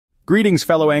Greetings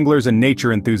fellow anglers and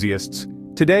nature enthusiasts.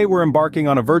 Today we're embarking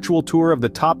on a virtual tour of the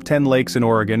top 10 lakes in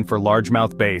Oregon for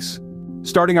largemouth bass.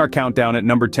 Starting our countdown at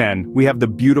number 10, we have the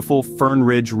beautiful Fern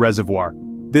Ridge Reservoir.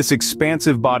 This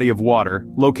expansive body of water,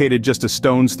 located just a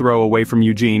stone's throw away from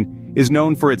Eugene, is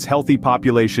known for its healthy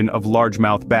population of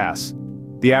largemouth bass.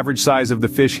 The average size of the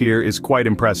fish here is quite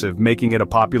impressive, making it a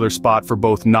popular spot for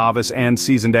both novice and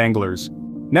seasoned anglers.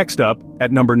 Next up,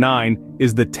 at number 9,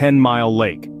 is the 10-Mile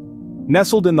Lake.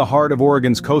 Nestled in the heart of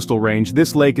Oregon's coastal range,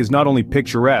 this lake is not only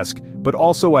picturesque, but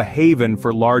also a haven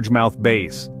for largemouth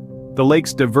bass. The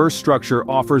lake's diverse structure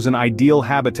offers an ideal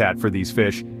habitat for these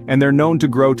fish, and they're known to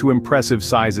grow to impressive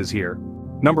sizes here.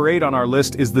 Number 8 on our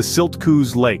list is the Silt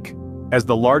Coos Lake. As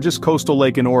the largest coastal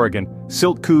lake in Oregon,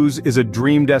 Silt Coos is a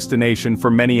dream destination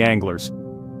for many anglers.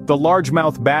 The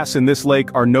largemouth bass in this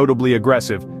lake are notably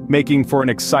aggressive, making for an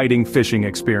exciting fishing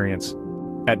experience.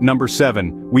 At number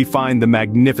 7, we find the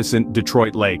magnificent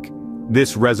Detroit Lake.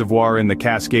 This reservoir in the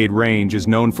Cascade Range is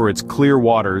known for its clear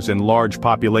waters and large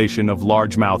population of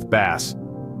largemouth bass.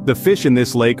 The fish in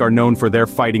this lake are known for their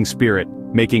fighting spirit,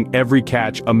 making every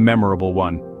catch a memorable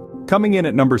one. Coming in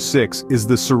at number 6 is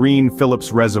the serene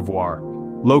Phillips Reservoir.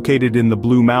 Located in the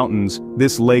Blue Mountains,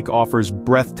 this lake offers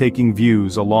breathtaking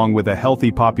views along with a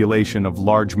healthy population of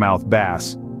largemouth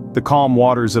bass. The calm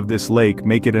waters of this lake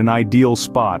make it an ideal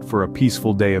spot for a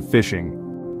peaceful day of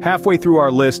fishing. Halfway through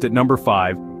our list at number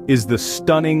 5 is the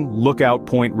stunning Lookout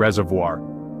Point Reservoir.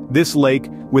 This lake,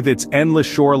 with its endless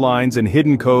shorelines and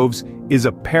hidden coves, is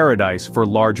a paradise for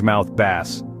largemouth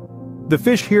bass. The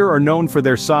fish here are known for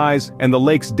their size, and the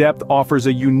lake's depth offers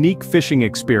a unique fishing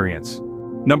experience.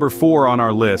 Number 4 on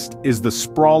our list is the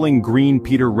sprawling Green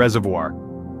Peter Reservoir.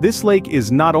 This lake is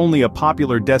not only a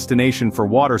popular destination for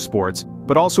water sports,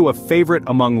 but also a favorite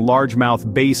among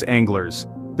largemouth bass anglers.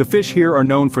 The fish here are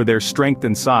known for their strength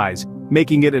and size,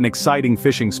 making it an exciting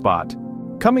fishing spot.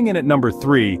 Coming in at number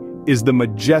 3 is the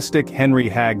majestic Henry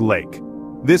Hagg Lake.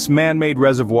 This man-made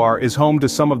reservoir is home to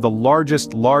some of the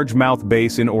largest largemouth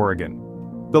bass in Oregon.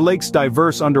 The lake's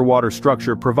diverse underwater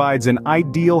structure provides an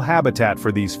ideal habitat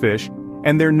for these fish,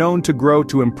 and they're known to grow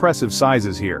to impressive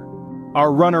sizes here.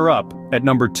 Our runner-up, at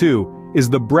number 2, is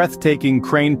the breathtaking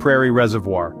Crane Prairie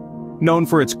Reservoir. Known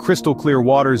for its crystal-clear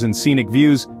waters and scenic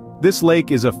views, this lake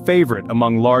is a favorite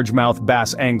among largemouth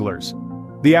bass anglers.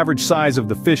 The average size of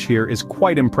the fish here is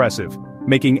quite impressive,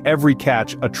 making every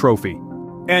catch a trophy.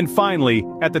 And finally,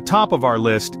 at the top of our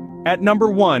list, at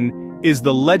number 1, is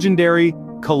the legendary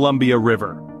Columbia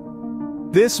River.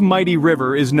 This mighty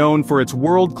river is known for its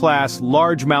world-class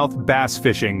largemouth bass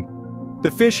fishing. The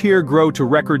fish here grow to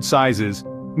record sizes,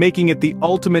 making it the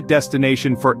ultimate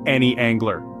destination for any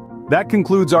angler. That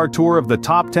concludes our tour of the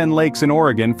top 10 lakes in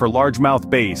Oregon for largemouth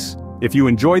bass. If you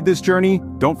enjoyed this journey,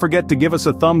 don't forget to give us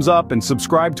a thumbs up and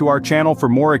subscribe to our channel for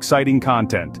more exciting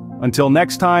content. Until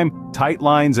next time, tight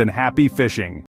lines and happy fishing.